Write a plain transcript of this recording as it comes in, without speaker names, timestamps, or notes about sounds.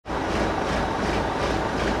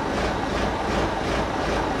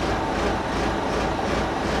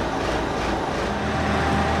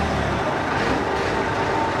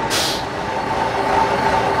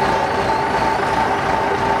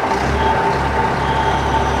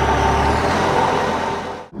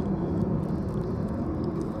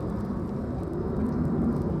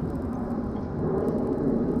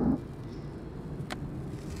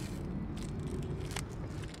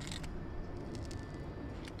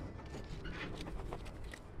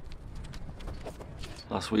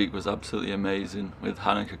Last week was absolutely amazing with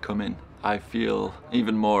Hanukkah coming. I feel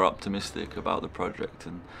even more optimistic about the project,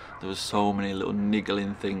 and there was so many little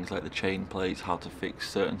niggling things like the chain plates, how to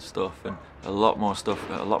fix certain stuff, and a lot more stuff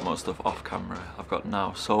off camera. I've got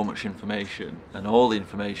now so much information, and all the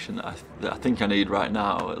information that I think I need right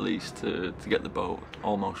now, at least to get the boat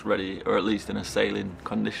almost ready, or at least in a sailing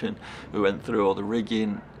condition. We went through all the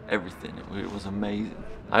rigging, everything. It was amazing.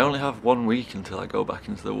 I only have 1 week until I go back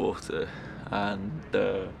into the water, and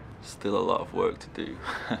still a lot of work to do.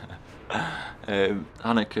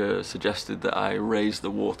 Hanukkah suggested that I raise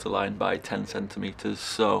the waterline by 10 centimeters,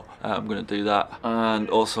 so I'm going to do that, and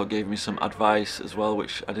also gave me some advice as well,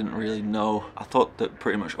 which I didn't really know. I thought that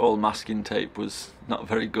pretty much all masking tape was not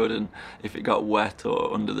very good, and if it got wet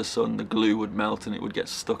or under the sun the glue would melt and it would get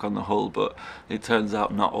stuck on the hull, but it turns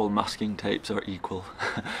out not all masking tapes are equal.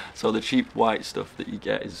 So the cheap white stuff that you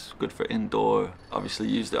get is good for indoor. Obviously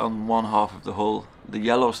used it on one half of the hull. The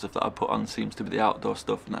yellow stuff that I put on seems to be the outdoor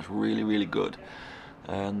stuff, and that's really good.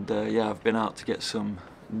 And yeah, I've been out to get some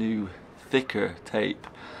new thicker tape,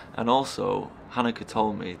 and also Hanukkah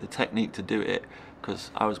told me the technique to do it,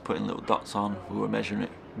 because I was putting little dots on, we were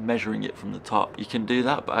measuring it from the top. You can do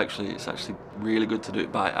that, but actually it's actually really good to do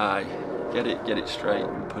it by eye. Get it straight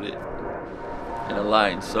and put it in a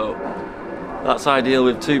line. So that's ideal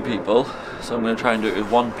with 2 people, so I'm going to try and do it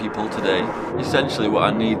with 1 people today. Essentially what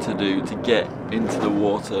I need to do to get into the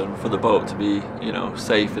water and for the boat to be, you know,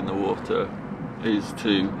 safe in the water is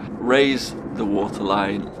to raise the water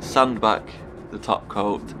line, sand back the top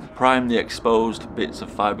coat, prime the exposed bits of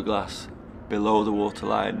fiberglass below the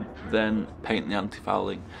waterline, then paint the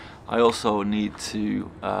anti-fouling. I also need to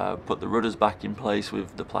put the rudders back in place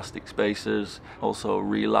with the plastic spacers, also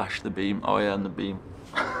relash the beam. Oh yeah, and the beam.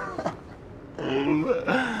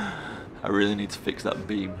 I really need to fix that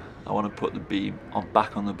beam. I want to put the beam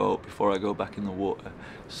back on the boat before I go back in the water.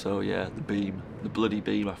 So yeah, the beam, the bloody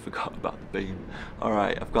beam, I forgot about the beam.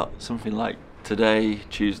 Alright, I've got something like today,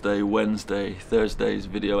 Tuesday, Wednesday, Thursday's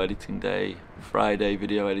video editing day, Friday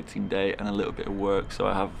video editing day, and a little bit of work, so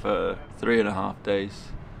I have 3.5 days.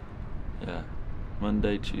 Yeah,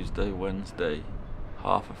 Monday, Tuesday, Wednesday,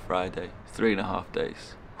 half of Friday, 3.5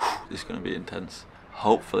 days. This is going to be intense.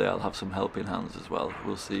 Hopefully I'll have some helping hands as well.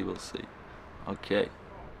 We'll see. Okay,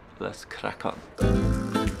 let's crack on.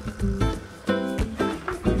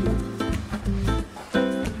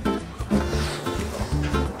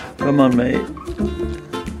 Come on, mate.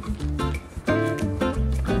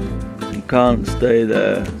 You can't stay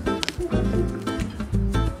there.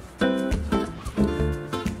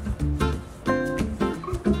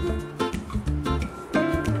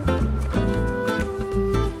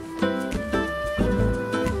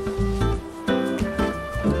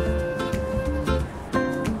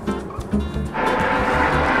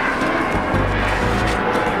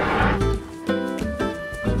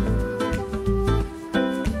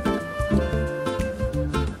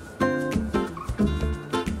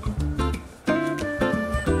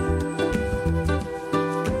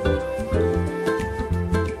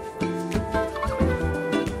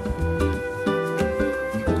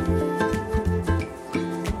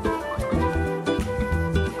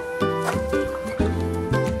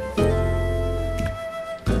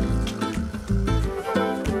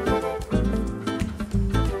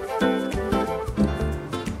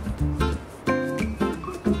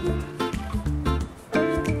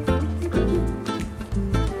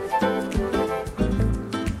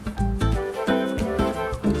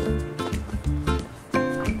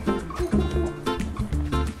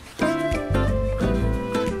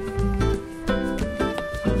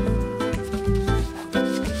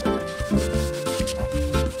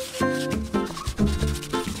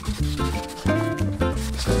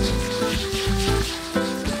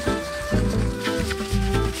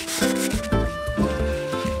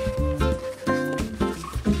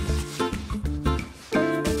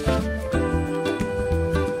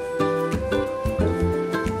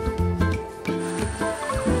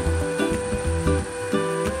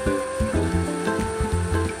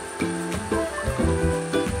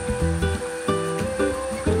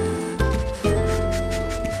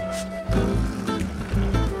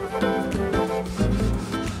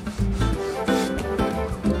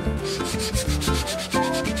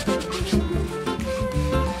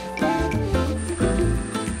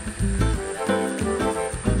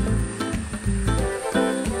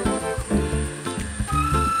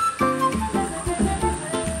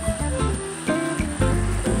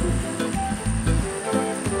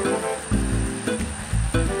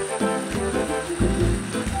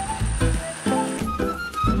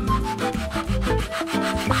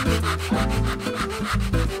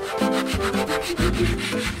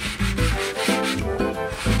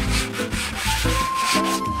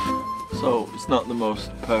 not the most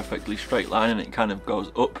perfectly straight line, and it kind of goes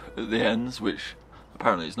up at the ends, which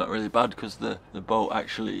apparently is not really bad because the boat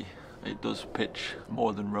actually, it does pitch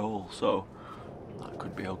more than roll, so that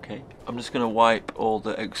could be okay. I'm just going to wipe all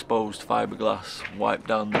the exposed fiberglass, wipe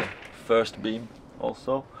down the first beam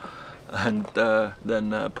also, and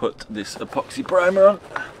then put this epoxy primer on.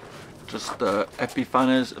 Just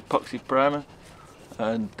Epiphaner's epoxy primer,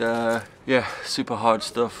 and yeah, super hard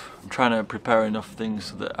stuff. I'm trying to prepare enough things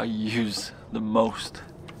so that I use the most,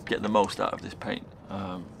 get the most out of this paint.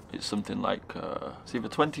 It's something like it's either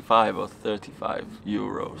 25 or 35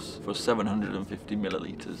 euros for 750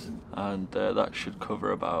 milliliters, and that should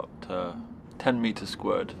cover about 10 meters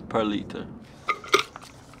squared per liter.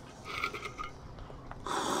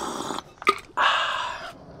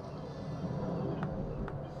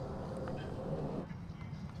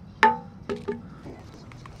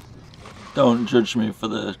 Don't judge me for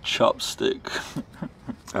the chopstick.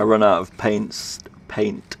 I run out of paint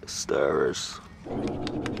stirrers.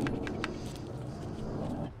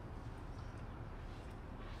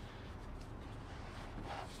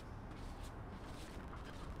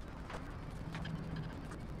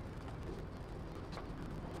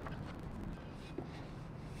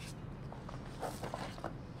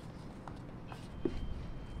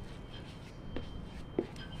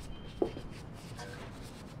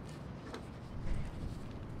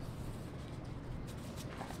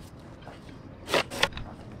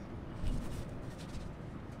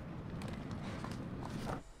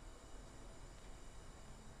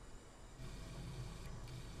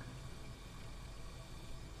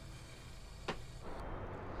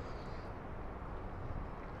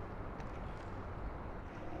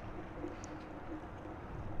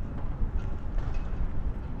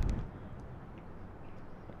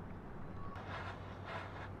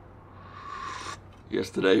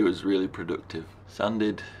 Yesterday was really productive.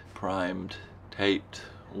 Sanded, primed, taped,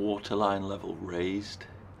 waterline level raised.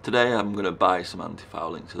 Today I'm going to buy some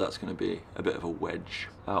anti-fouling, so that's going to be a bit of a wedge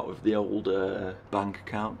out of the old bank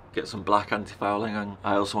account. Get some black anti-fouling, and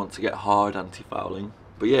I also want to get hard anti-fouling.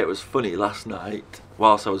 But yeah, it was funny last night,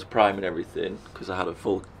 whilst I was priming everything, because I had a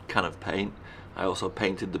full can of paint, I also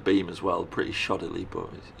painted the beam as well, pretty shoddily, but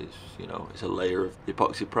it's you know, it's a layer of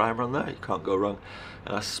epoxy primer on there, you can't go wrong.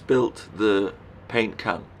 And I spilt the paint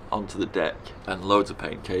can onto the deck, and loads of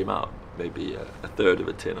paint came out, maybe a third of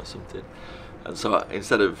a tin or something. And so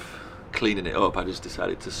instead of cleaning it up, I just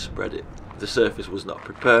decided to spread it. The surface was not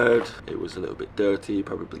prepared, it was a little bit dirty,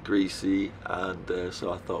 probably greasy, and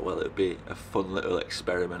so I thought, well, it would be a fun little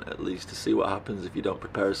experiment at least to see what happens if you don't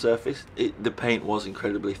prepare a surface. The paint was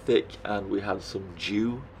incredibly thick, and we had some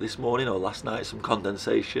dew this morning or last night, some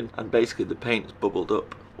condensation, and basically the paint's bubbled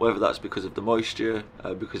up. Whether that's because of the moisture,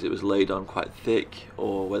 because it was laid on quite thick,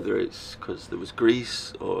 or whether it's because there was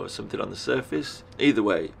grease or something on the surface. Either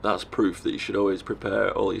way, that's proof that you should always prepare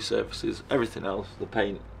all your surfaces. Everything else, the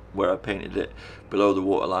paint, where I painted it, below the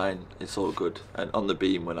waterline, it's all good. And on the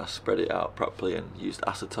beam, when I spread it out properly and used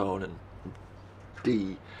acetone and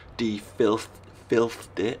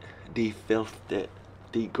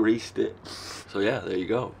degreased it. So yeah, there you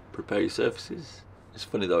go. Prepare your surfaces. It's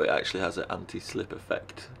funny though, it actually has an anti-slip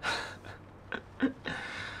effect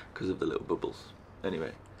because of the little bubbles.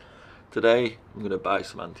 Anyway, today I'm going to buy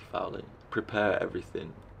some anti-fouling, prepare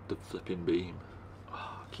everything, the flipping beam.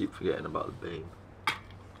 Oh, I keep forgetting about the beam.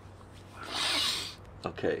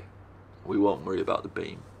 Okay, we won't worry about the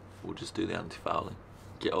beam, we'll just do the anti-fouling,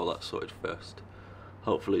 get all that sorted first.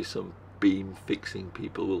 Hopefully some beam fixing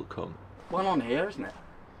people will come. One on here, isn't it?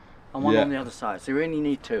 And one on the other side, so you only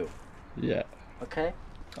need two. Yeah. Okay.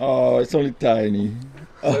 Oh, it's only tiny.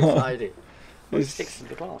 So tidy. It sticks to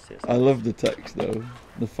the glass here. I love the text though,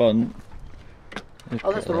 the font.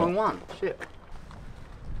 Oh, that's the wrong one. Shit.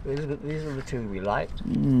 These are the two we liked.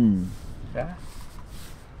 Yeah.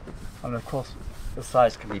 And of course, the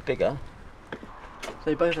size can be bigger.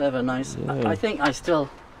 They both have a nice. Yeah. I think this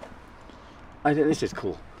is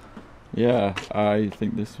cool. Yeah, I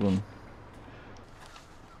think this one.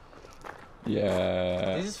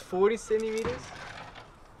 Yeah. This is 40 centimeters.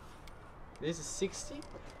 This is 60.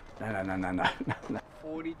 No.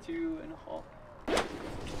 42 and a half.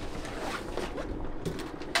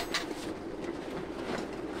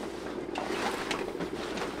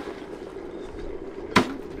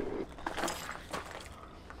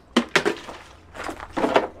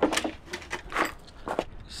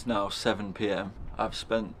 It's now 7 PM. I've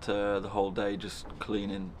spent the whole day just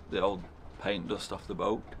cleaning the old paint dust off the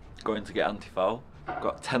boat. Going to get anti-foul.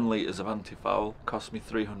 Got 10 litres of anti-foul. Cost me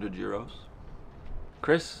 300 euros.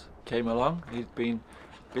 Chris came along. He's been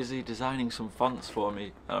busy designing some fonts for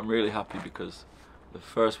me, and I'm really happy because The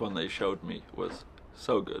first one they showed me was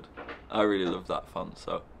so good. I really love that font,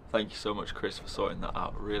 so thank you so much, Chris, for sorting that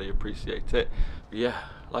out. Really appreciate it. But yeah,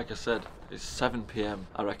 like I said, it's 7 PM.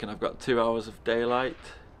 I reckon I've got 2 hours of daylight.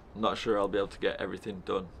 I'm not sure I'll be able to get everything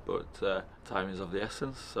done, but time is of the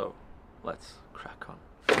essence, so let's crack on.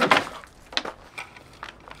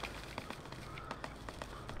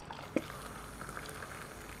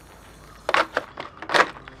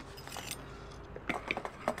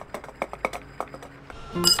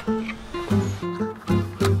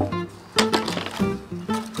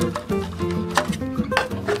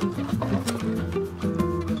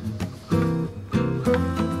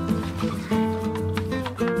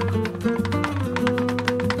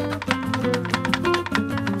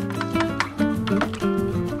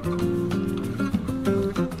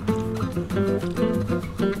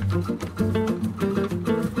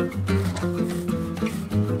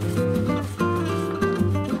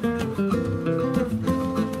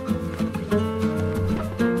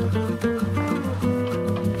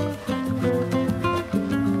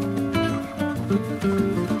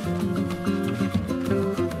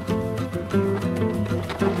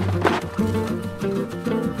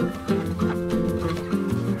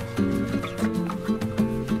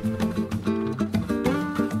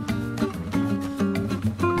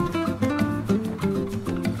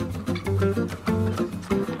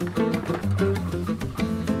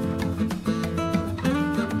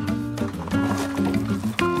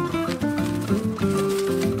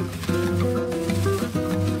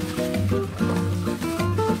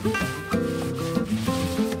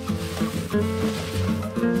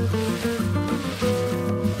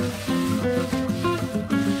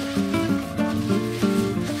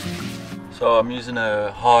 So I'm using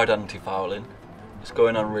a hard anti-fouling. It's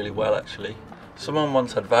going on really well actually. Someone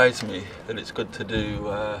once advised me that it's good to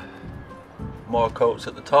do more coats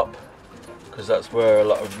at the top, because that's where a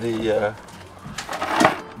lot of the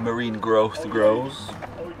marine growth grows.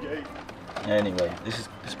 Anyway, this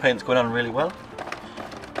paint's going on really well.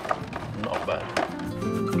 Not bad.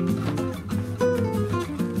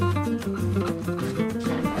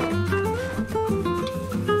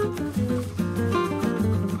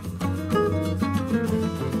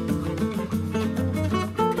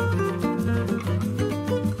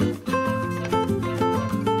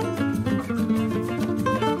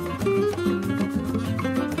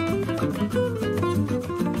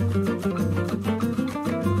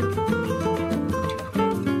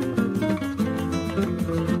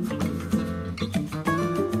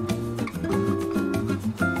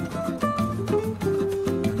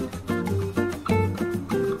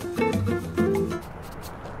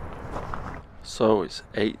 So it's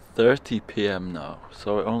 8:30 PM now,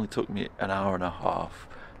 so it only took me an hour and a half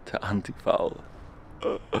to anti-foul.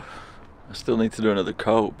 I still need to do another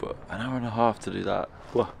coat, but an hour and a half to do that,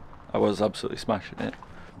 well, I was absolutely smashing it.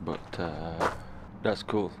 But that's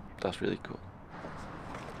cool, that's really cool.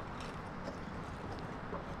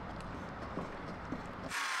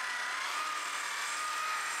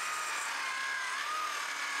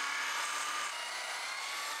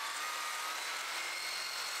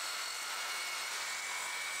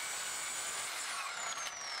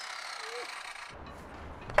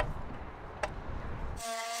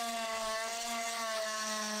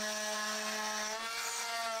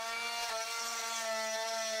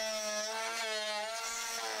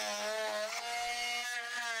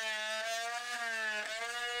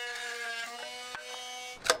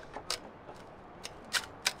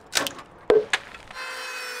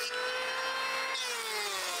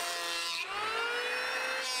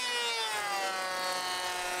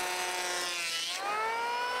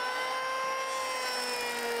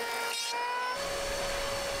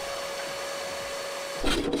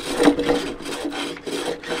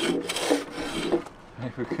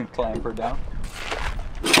 If we can clamp her down.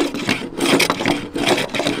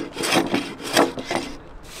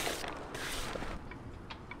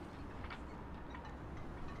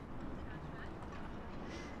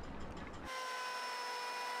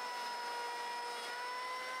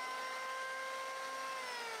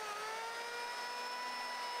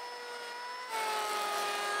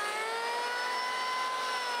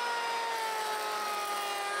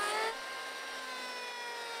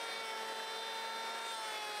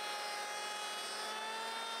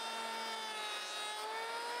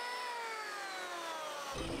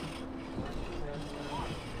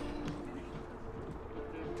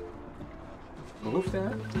 Behoefte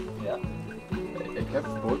hebt? Ja. Ik heb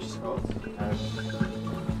bootjes gehad.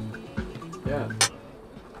 Ja.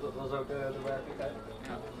 Dat was ook de werkelijkheid.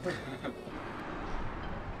 Ja.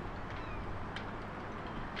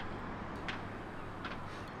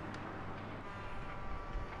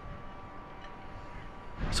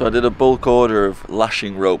 So I did a bulk order of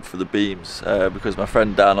lashing rope for the beams because my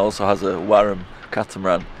friend Dan also has a Warham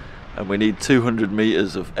Catamaran and we need 200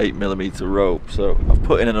 metres of 8mm rope. So I've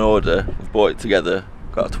put in an order, we've bought it together,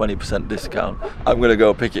 got a 20% discount. I'm going to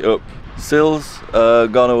go pick it up. Sil's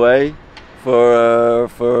gone away for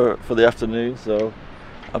the afternoon, so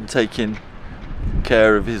I'm taking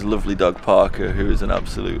care of his lovely dog Parker, who is an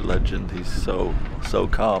absolute legend. He's so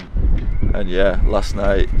calm. And yeah, last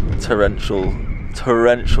night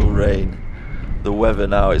torrential rain. The weather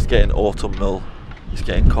now, it's getting autumnal, it's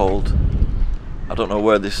getting cold. I don't know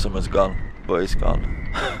where this summer's gone, but it's gone.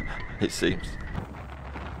 It seems.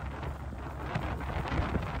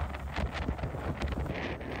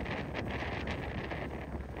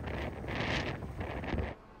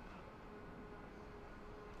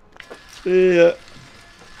 Yeah.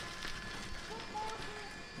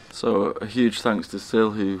 So a huge thanks to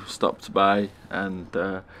Sil who stopped by and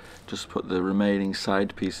just put the remaining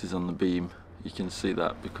side pieces on the beam. You can see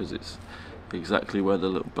that because it's exactly where the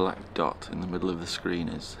little black dot in the middle of the screen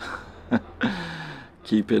is.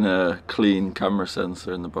 Keeping a clean camera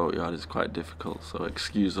sensor in the boatyard is quite difficult, so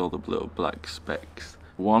excuse all the little black specks.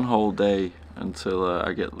 One whole day until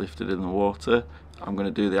I get lifted in the water. I'm going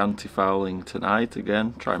to do the anti-fouling tonight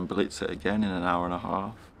again, try and blitz it again in an hour and a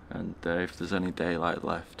half. And if there's any daylight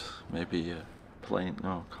left, maybe plane,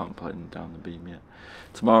 no, can't plane down the beam yet.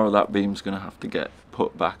 Tomorrow that beam's going to have to get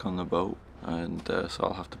put back on the boat, and so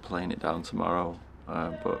I'll have to plane it down tomorrow.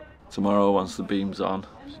 But tomorrow, once the beam's on,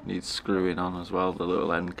 it needs screwing on as well, the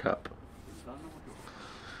little end cap.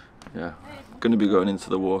 Yeah, going to be going into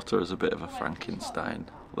the water as a bit of a Frankenstein,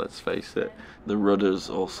 let's face it. The rudders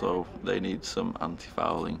also, they need some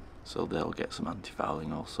anti-fouling, so they'll get some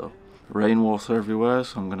anti-fouling also. Rainwater everywhere,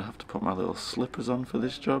 so I'm going to have to put my little slippers on for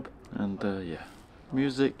this job. And yeah,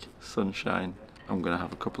 music, sunshine. I'm going to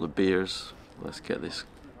have a couple of beers. Let's get this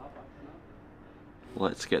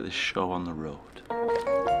show on the road.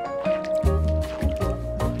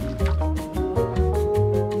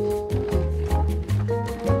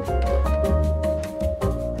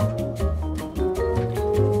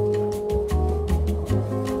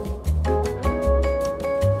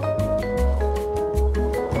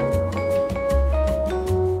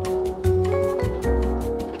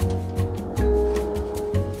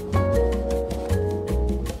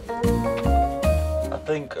 I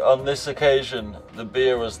think on this occasion the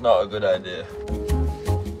beer was not a good idea.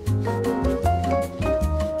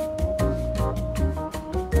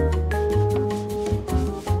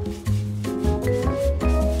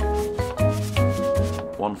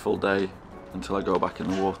 One full day until I go back in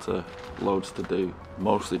the water, loads to do,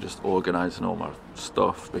 mostly just organising all my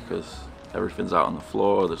stuff because everything's out on the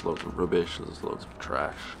floor, there's loads of rubbish, there's loads of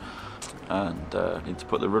trash. And need to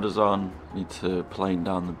put the rudders on, need to plane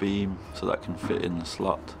down the beam so that can fit in the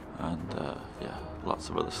slot, and yeah, lots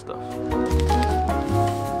of other stuff.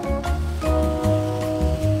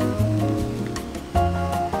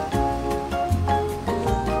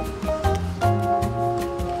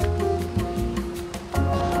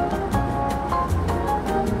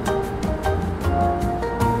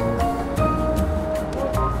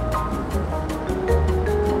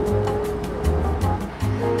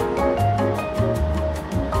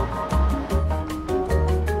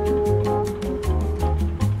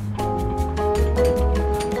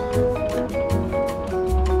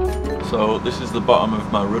 So this is the bottom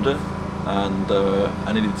of my rudder, and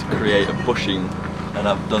I needed to create a bushing, and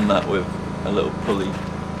I've done that with a little pulley.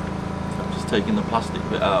 I've just taken the plastic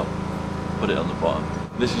bit out, put it on the bottom.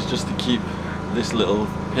 This is just to keep this little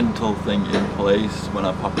pintle thing in place when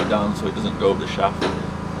I pop it down so it doesn't go over the shaft.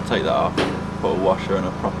 I'll take that off, put a washer and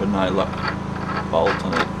a proper nylock bolt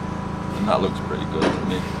on it, and that looks pretty good to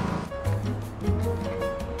me.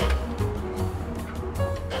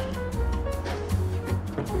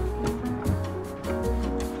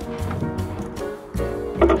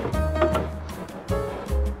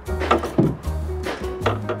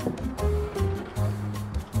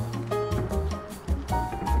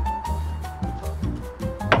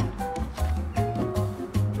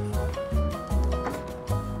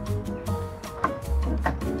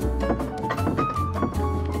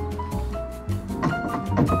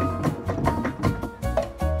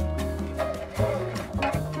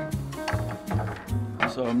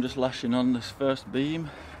 So I'm just lashing on this first beam.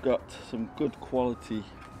 Got some good quality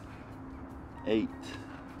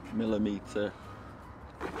 8mm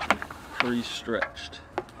pre-stretched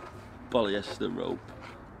polyester rope.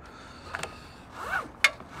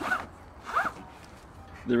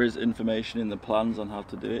 There is information in the plans on how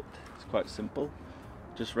to do it. It's quite simple.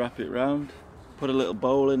 Just wrap it round, put a little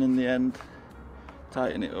bowl in the end,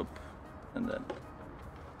 tighten it up, and then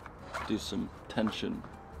do some tension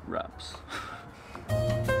wraps.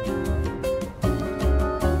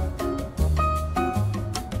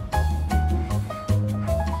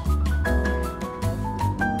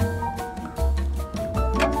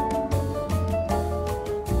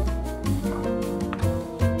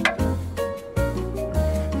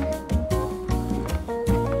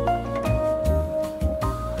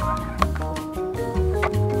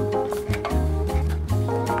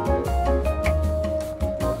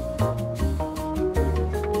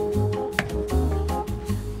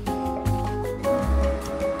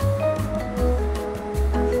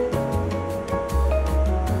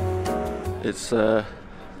 It's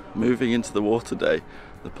moving into the water day.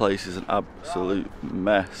 The place is an absolute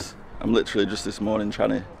mess. I'm literally just this morning trying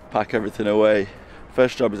to pack everything away.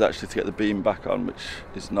 First job is actually to get the beam back on, which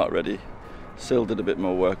is not ready. Sil did a bit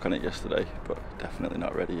more work on it yesterday, but definitely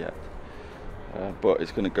not ready yet. But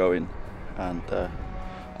it's going to go in, and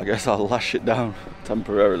I guess I'll lash it down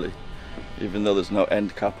temporarily, even though there's no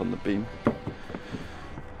end cap on the beam.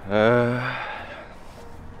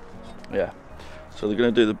 Yeah, so they're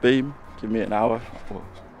going to do the beam. Give me an hour, or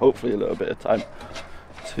hopefully a little bit of time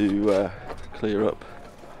to clear up,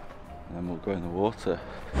 and then we'll go in the water.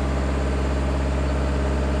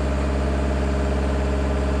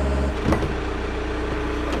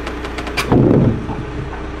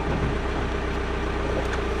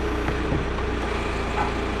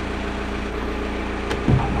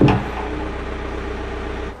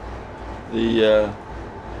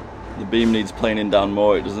 The beam needs planing down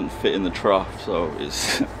more. It doesn't fit in the trough, so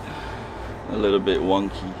it's a little bit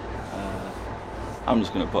wonky. I'm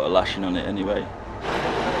just going to put a lashing on it anyway.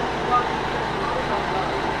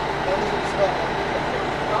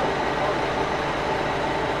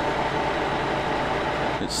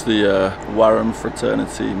 It's the Warham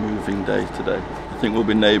fraternity moving day today. I think we'll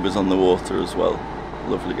be neighbours on the water as well.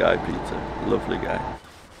 Lovely guy, Peter. Lovely guy.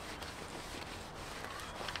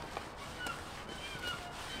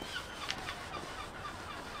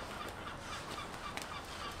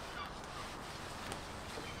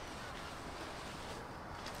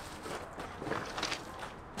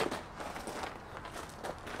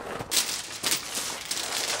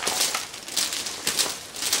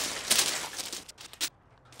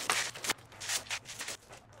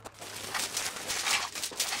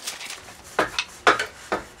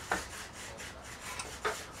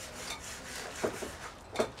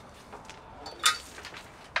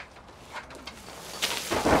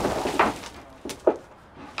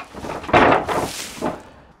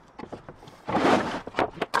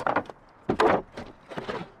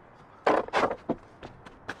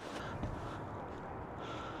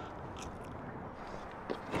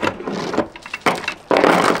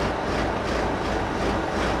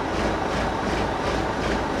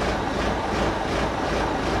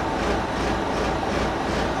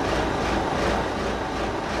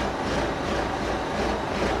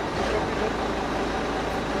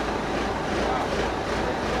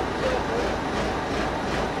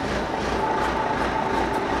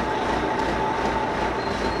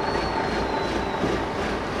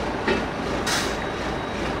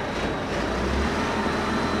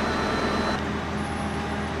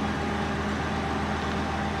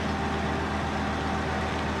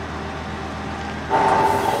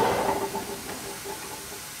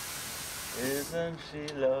 Isn't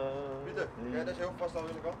she lovely? Pieter, kan jij deze heel vast aan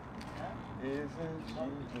willen gaan? Isn't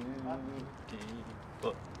she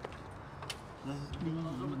beautiful?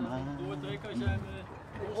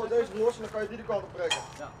 Gooi deze los en dan kan je die kant op trekken.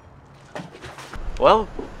 Well,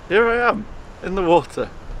 here I am in the water.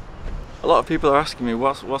 A lot of people are asking me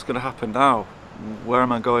what's going to happen now. Where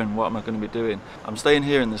am I going? What am I going to be doing? I'm staying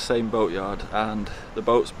here in the same boatyard, and the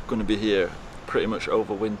boat's going to be here pretty much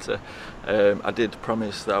over winter. I did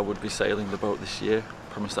promise that I would be sailing the boat this year.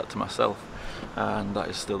 Promised that to myself, and that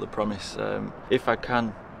is still the promise. If I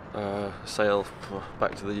can sail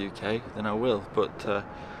back to the UK, then I will, but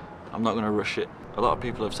I'm not going to rush it. A lot of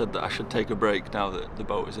people have said that I should take a break now that the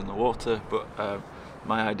boat is in the water, but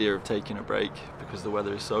my idea of taking a break, because the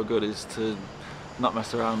weather is so good, is to not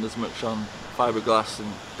mess around as much on fiberglass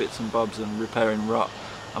and bits and bobs and repairing rot.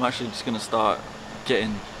 I'm actually just going to start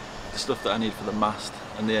getting the stuff that I need for the mast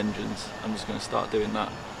and the engines. I'm just going to start doing that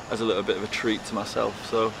as a little bit of a treat to myself.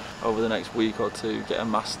 So over the next week or two, get a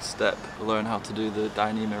mast step, learn how to do the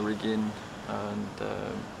Dyneema rigging,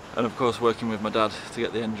 and of course working with my dad to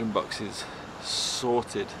get the engine boxes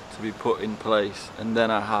sorted to be put in place, and then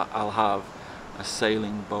I'll have a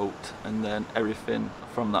sailing boat, and then everything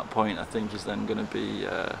from that point I think is then going to be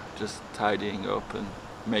just tidying up and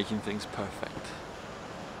making things perfect.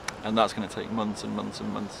 And that's going to take months and months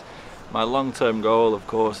and months. My long-term goal, of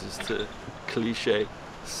course, is to cliche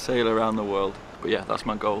sail around the world. But yeah, that's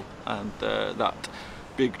my goal, and that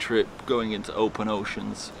big trip going into open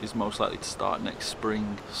oceans is most likely to start next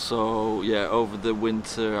spring. So yeah, over the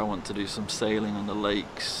winter I want to do some sailing on the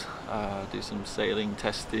lakes, do some sailing,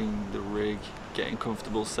 testing the rig, getting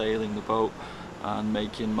comfortable sailing the boat, and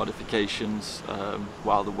making modifications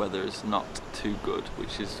while the weather is not too good,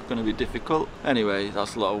 which is going to be difficult. Anyway,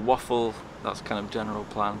 that's a lot of waffle. That's kind of general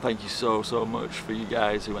plan. Thank you so much for you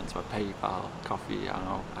guys who went to my PayPal, coffee. I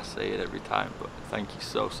know I say it every time, but thank you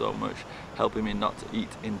so much, helping me not to eat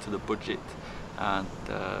into the budget. And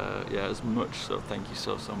yeah, as much, so thank you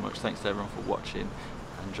so much. Thanks to everyone for watching,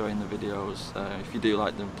 enjoying the videos. If you do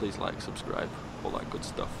like them, please like, subscribe, all that good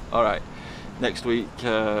stuff. Alright, next week,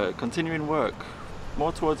 continuing work,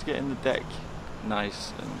 more towards getting the deck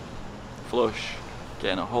nice and flush,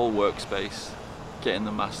 getting a whole workspace, getting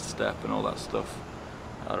the mast step and all that stuff.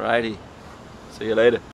 Alrighty, see you later.